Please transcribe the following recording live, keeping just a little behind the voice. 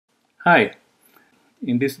Hi,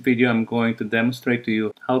 in this video I'm going to demonstrate to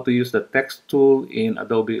you how to use the text tool in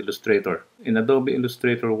Adobe Illustrator. In Adobe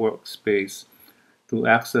Illustrator workspace, to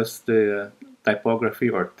access the typography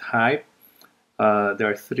or type, there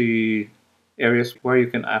are three areas where you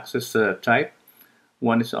can access type.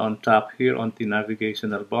 One is on top here on the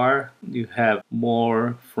navigational bar. You have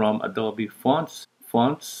more from Adobe fonts,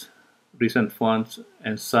 recent fonts,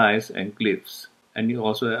 and size and glyphs. And you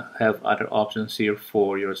also have other options here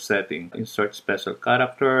for your setting. Insert special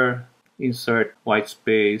character, insert white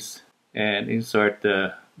space, and insert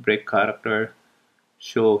the break character,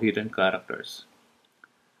 show hidden characters.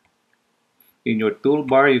 In your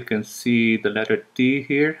toolbar, you can see the letter T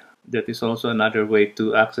here. That is also another way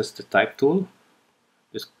to access the type tool.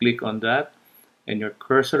 Just click on that and your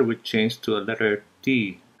cursor will change to a letter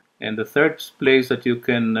T. And the third place that you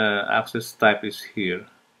can access type is here.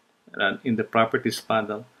 And in the properties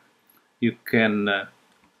panel, you can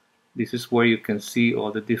this is where you can see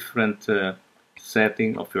all the different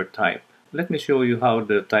setting of your type. Let me show you how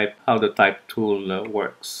the type tool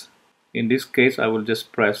works. In this case, I will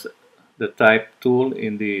just press the type tool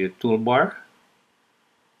in the toolbar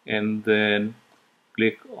and then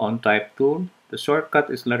click on type tool. The shortcut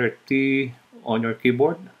is letter T on your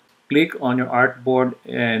keyboard. Click on your artboard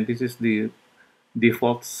and this is the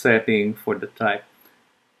default setting for the type.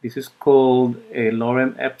 This is called a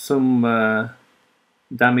lorem ipsum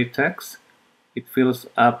dummy text. It fills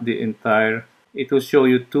up the entire, it will show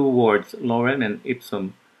you two words, lorem and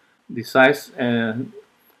ipsum. The size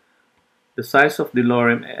of the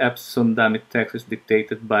lorem ipsum dummy text is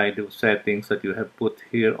dictated by the settings that you have put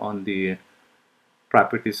here on the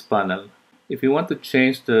properties panel. If you want to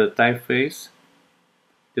change the typeface,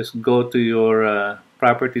 just go to your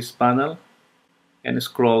properties panel and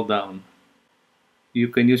scroll down. You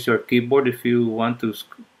can use your keyboard if you want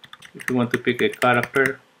to pick a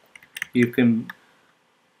character. You can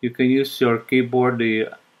use your keyboard, the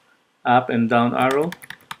up and down arrow,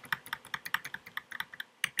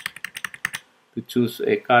 to choose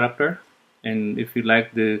a character. And if you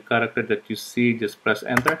like the character that you see, just press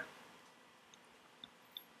enter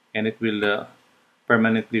and it will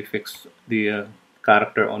permanently fix the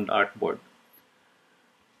character on the artboard.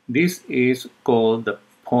 This is called the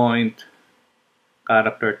point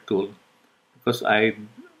character tool because I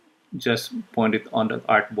just pointed on the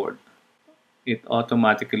artboard. It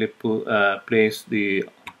automatically plays the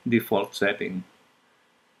default setting.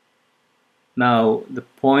 Now the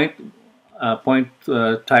point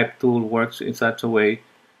type tool works in such a way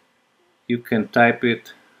you can type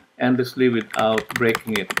it endlessly without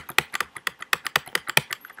breaking it.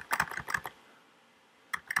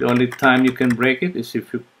 The only time you can break it is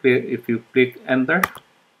if you click enter.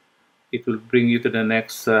 It will bring you to the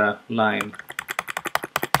next line.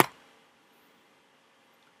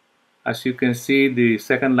 As you can see, the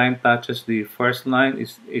second line touches the first line.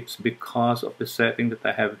 It's because of the setting that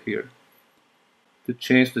I have here. To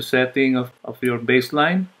change the setting of your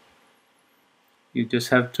baseline, you just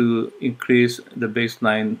have to increase the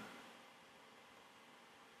baseline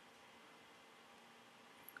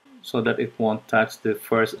so that it won't touch the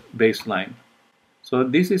first baseline. So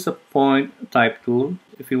this is a point type tool.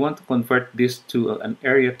 If you want to convert this to an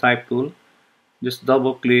area type tool, just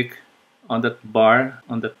double click on that bar,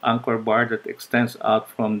 on that anchor bar that extends out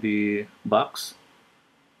from the box.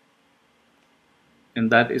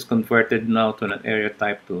 And that is converted now to an area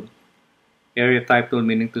type tool. Area type tool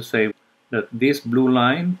meaning to say that this blue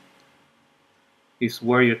line is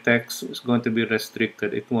where your text is going to be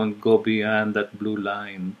restricted. It won't go beyond that blue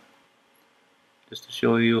line. Just to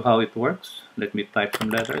show you how it works, let me type some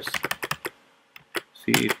letters.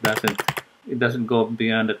 See, it doesn't go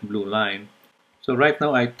beyond that blue line. So right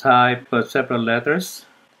now I type several letters.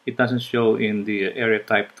 It doesn't show in the area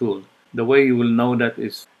type tool. The way you will know that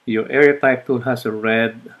is your area type tool has a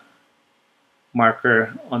red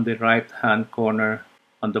marker on the right hand corner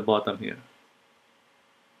on the bottom here.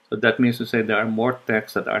 So that means to say there are more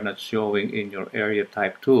texts that are not showing in your area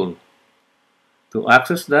type tool. To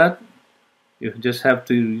access that, you just have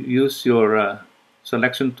to use your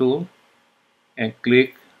selection tool and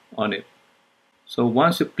click on it. So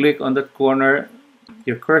once you click on that corner,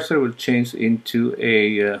 your cursor will change into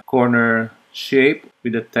a corner shape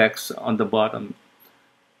with the text on the bottom,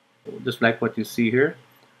 just like what you see here.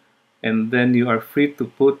 And then you are free to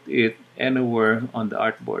put it anywhere on the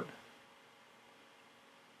artboard.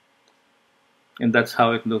 And that's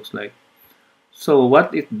how it looks like. So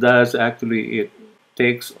what it does actually, it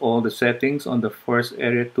takes all the settings on the first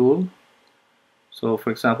area tool. So for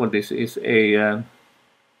example, this is a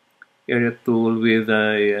area tool with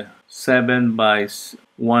a 7 by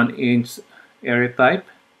 1 inch area type.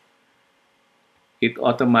 it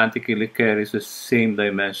automatically carries the same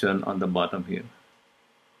dimension on the bottom here.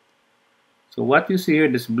 So what you see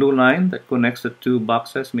here, this blue line that connects the two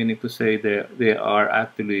boxes, meaning to say they are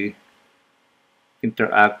actually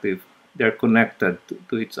interactive. They're connected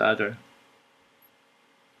to each other.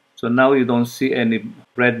 So now you don't see any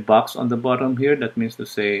red box on the bottom here. That means to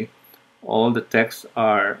say all the texts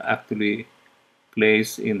are actually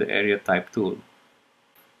placed in the area type tool.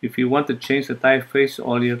 If you want to change the typeface,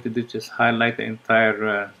 all you have to do is just highlight the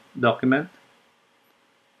entire document,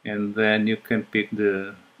 and then you can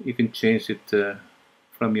change it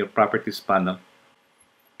from your properties panel.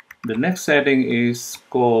 The next setting is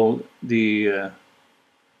called the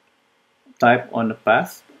type on the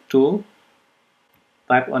path tool.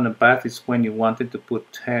 Type on a path is when you wanted to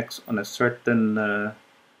put text on a certain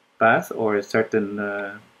path or a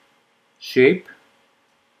certain shape.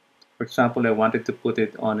 For example, I wanted to put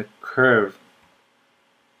it on a curve,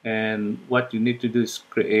 and what you need to do is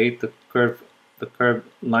create the curve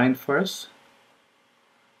line first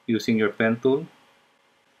using your pen tool,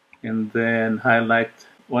 and then highlight.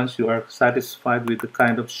 Once you are satisfied with the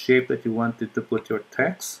kind of shape that you wanted to put your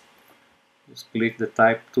text, just click the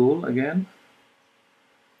type tool again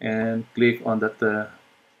and click on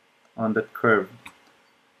that curve.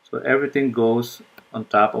 So everything goes on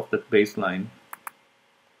top of that baseline.